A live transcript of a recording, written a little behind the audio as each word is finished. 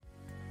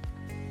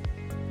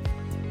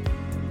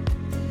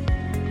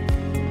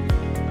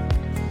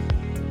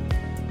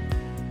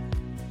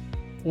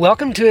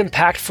Welcome to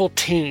Impactful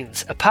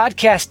Teens, a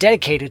podcast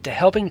dedicated to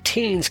helping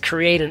teens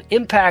create an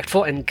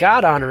impactful and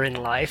God-honoring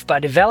life by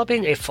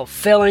developing a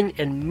fulfilling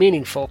and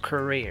meaningful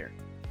career.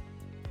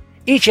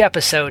 Each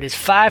episode is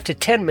 5 to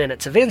 10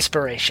 minutes of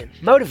inspiration,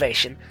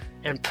 motivation,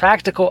 and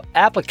practical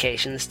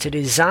applications to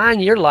design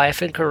your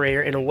life and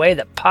career in a way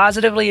that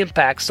positively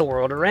impacts the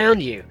world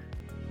around you.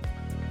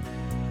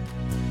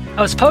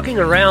 I was poking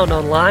around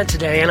online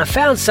today and I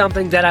found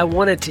something that I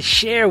wanted to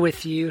share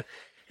with you,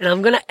 and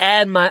I'm going to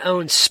add my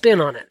own spin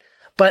on it.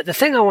 But the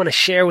thing I want to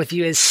share with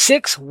you is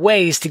 6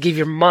 ways to give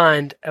your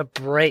mind a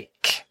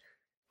break.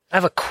 I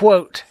have a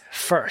quote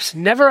first.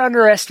 Never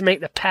underestimate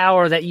the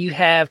power that you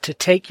have to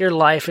take your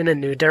life in a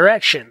new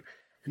direction.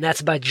 And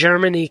that's by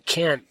Germany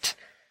Kent.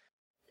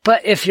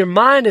 But if your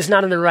mind is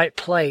not in the right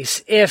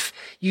place, if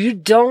you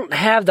don't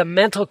have the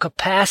mental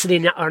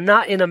capacity or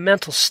not in a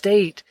mental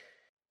state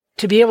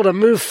to be able to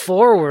move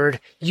forward,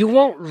 you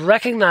won't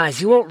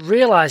recognize, you won't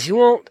realize, you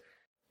won't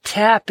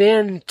tap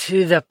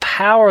into the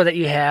power that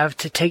you have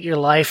to take your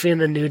life in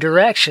a new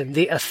direction.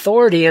 The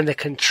authority and the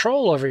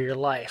control over your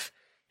life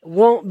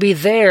won't be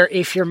there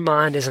if your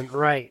mind isn't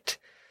right.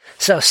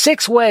 So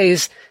 6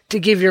 ways to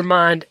give your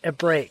mind a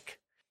break.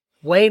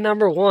 Way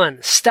number 1,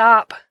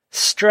 stop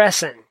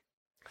stressing.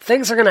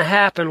 Things are going to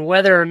happen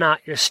whether or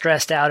not you're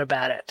stressed out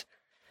about it.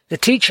 The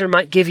teacher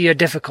might give you a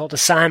difficult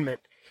assignment.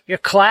 Your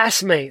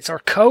classmates or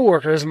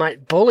coworkers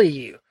might bully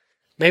you.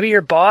 Maybe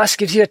your boss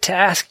gives you a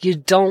task you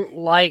don't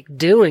like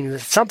doing,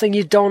 something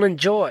you don't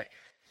enjoy.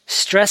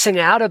 Stressing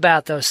out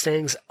about those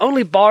things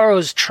only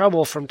borrows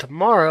trouble from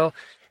tomorrow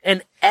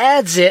and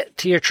adds it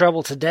to your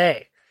trouble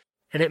today.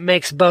 And it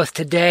makes both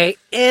today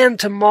and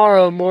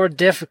tomorrow more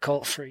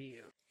difficult for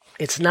you.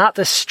 It's not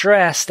the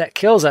stress that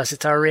kills us,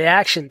 it's our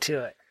reaction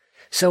to it.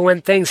 So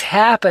when things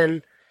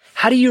happen,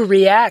 how do you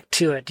react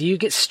to it? Do you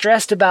get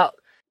stressed about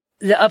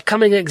the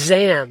upcoming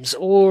exams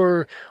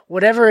or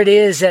whatever it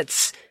is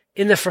that's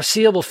in the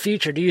foreseeable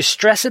future? Do you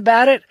stress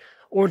about it,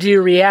 or do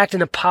you react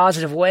in a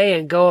positive way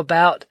and go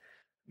about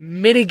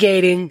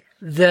mitigating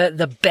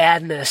the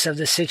badness of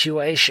the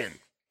situation?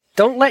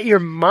 Don't let your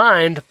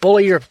mind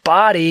bully your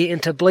body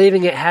into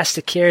believing it has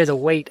to carry the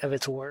weight of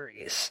its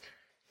worries.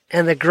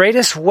 And the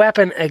greatest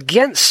weapon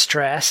against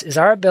stress is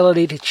our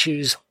ability to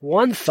choose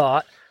one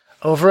thought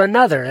over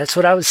another. That's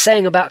what I was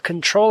saying about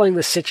controlling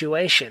the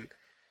situation.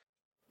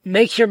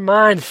 Make your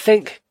mind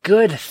think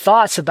good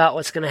thoughts about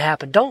what's going to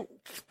happen. Don't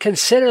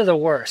consider the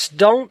worst.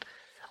 Don't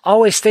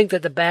always think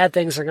that the bad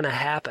things are going to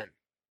happen.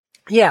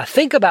 Yeah,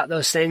 think about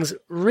those things.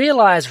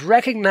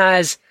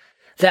 Recognize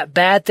that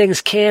bad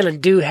things can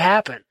and do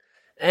happen.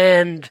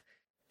 And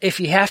if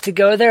you have to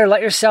go there,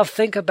 let yourself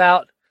think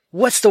about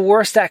what's the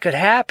worst that could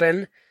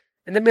happen,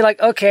 and then be like,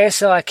 okay,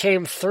 so I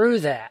came through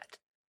that.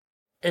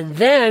 And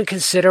then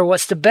consider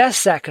what's the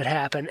best that could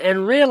happen,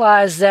 and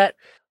realize that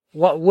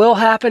what will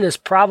happen is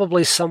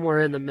probably somewhere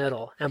in the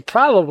middle, and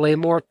probably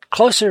more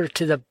closer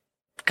to the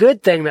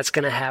good thing that's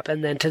going to happen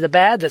than to the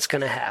bad that's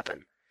going to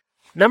happen.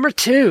 Number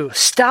 2,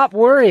 stop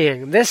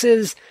worrying. This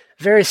is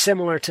very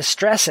similar to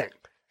stressing,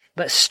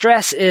 but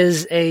stress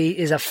is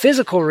a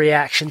physical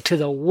reaction to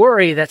the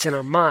worry that's in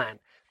our mind.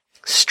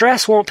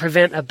 Stress won't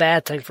prevent a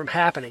bad thing from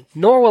happening,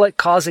 nor will it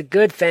cause a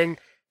good thing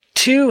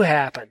to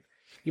happen.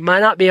 You might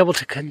not be able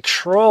to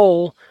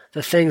control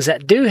the things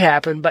that do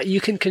happen, but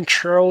you can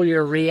control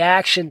your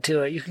reaction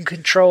to it. You can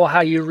control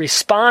how you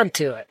respond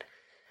to it.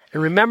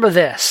 And remember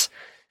this: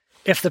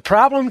 if the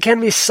problem can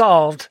be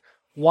solved,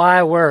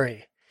 why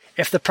worry?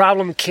 If the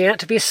problem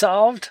can't be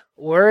solved,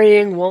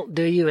 worrying won't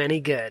do you any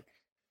good.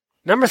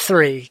 Number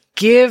 3,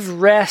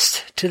 give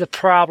rest to the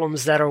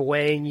problems that are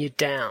weighing you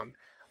down.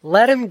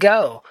 Let them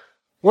go.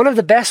 One of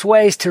the best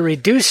ways to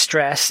reduce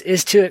stress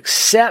is to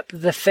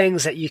accept the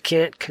things that you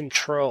can't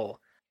control.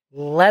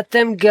 Let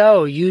them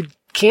go. You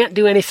can't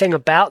do anything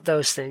about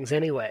those things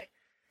anyway.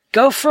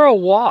 Go for a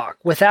walk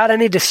without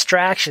any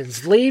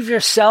distractions. Leave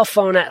your cell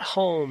phone at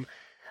home.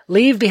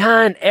 Leave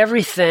behind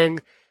everything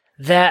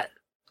that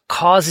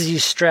causes you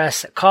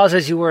stress, that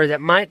causes you worry, that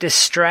might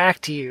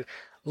distract you.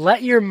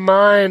 Let your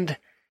mind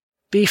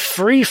be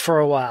free for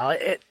a while.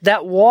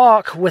 That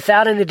walk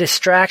without any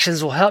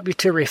distractions will help you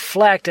to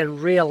reflect and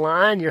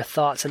realign your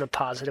thoughts in a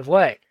positive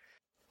way.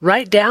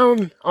 Write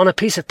down on a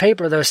piece of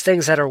paper those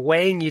things that are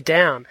weighing you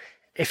down.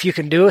 If you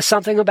can do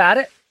something about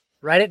it,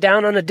 write it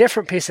down on a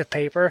different piece of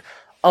paper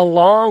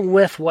along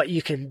with what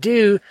you can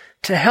do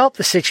to help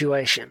the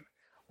situation.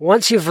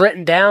 Once you've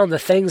written down the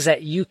things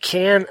that you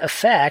can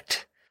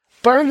affect,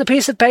 burn the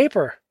piece of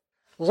paper.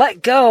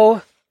 Let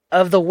go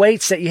of the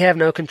weights that you have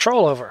no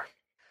control over.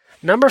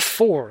 Number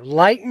 4,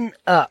 lighten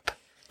up.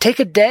 Take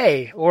a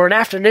day or an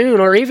afternoon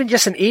or even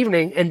just an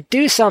evening and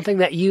do something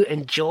that you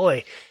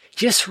enjoy.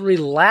 Just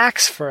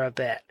relax for a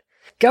bit.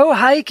 Go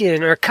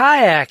hiking or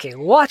kayaking.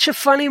 Watch a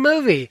funny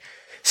movie.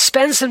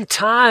 Spend some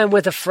time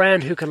with a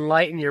friend who can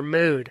lighten your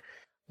mood.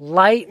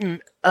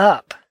 Lighten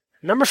up.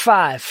 Number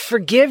 5,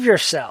 forgive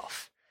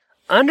yourself.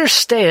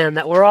 Understand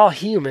that we're all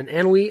human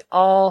and we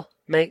all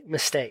make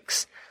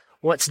mistakes.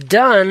 What's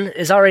done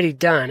is already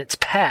done. It's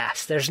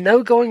past. There's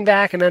no going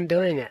back and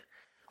undoing it.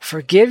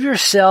 Forgive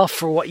yourself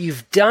for what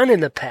you've done in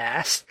the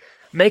past.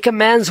 Make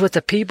amends with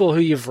the people who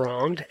you've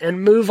wronged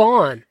and move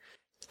on.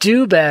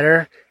 Do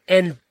better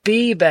and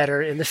be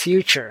better in the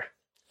future.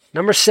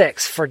 Number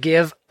 6,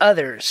 forgive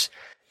others.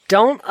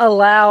 Don't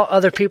allow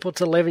other people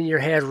to live in your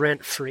head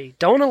rent-free.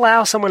 Don't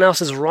allow someone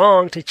else's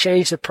wrong to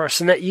change the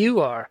person that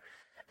you are.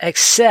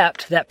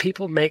 Accept that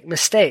people make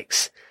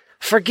mistakes.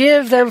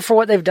 Forgive them for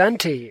what they've done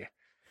to you.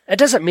 It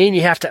doesn't mean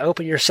you have to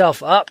open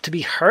yourself up to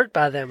be hurt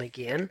by them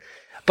again,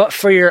 but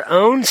for your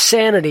own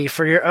sanity,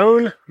 for your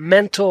own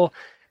mental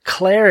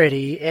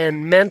clarity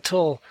and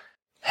mental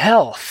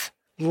health,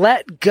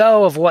 let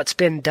go of what's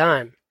been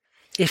done.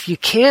 If you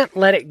can't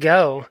let it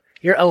go,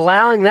 you're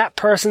allowing that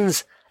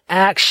person's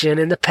action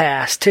in the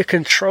past to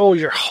control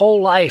your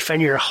whole life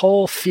and your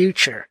whole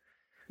future.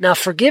 Now,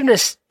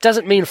 forgiveness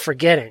doesn't mean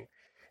forgetting.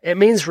 It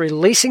means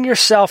releasing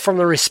yourself from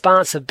the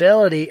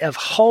responsibility of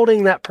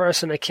holding that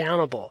person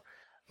accountable,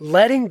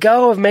 letting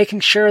go of making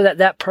sure that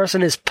that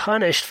person is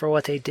punished for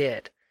what they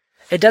did.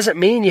 It doesn't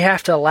mean you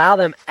have to allow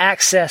them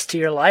access to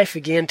your life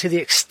again to the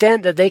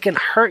extent that they can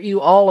hurt you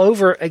all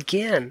over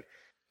again.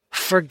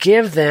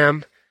 Forgive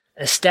them,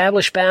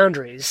 establish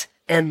boundaries,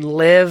 and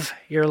live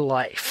your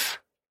life.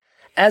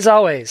 As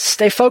always,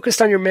 stay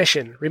focused on your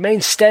mission,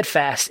 remain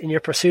steadfast in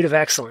your pursuit of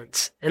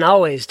excellence, and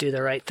always do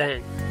the right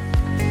thing.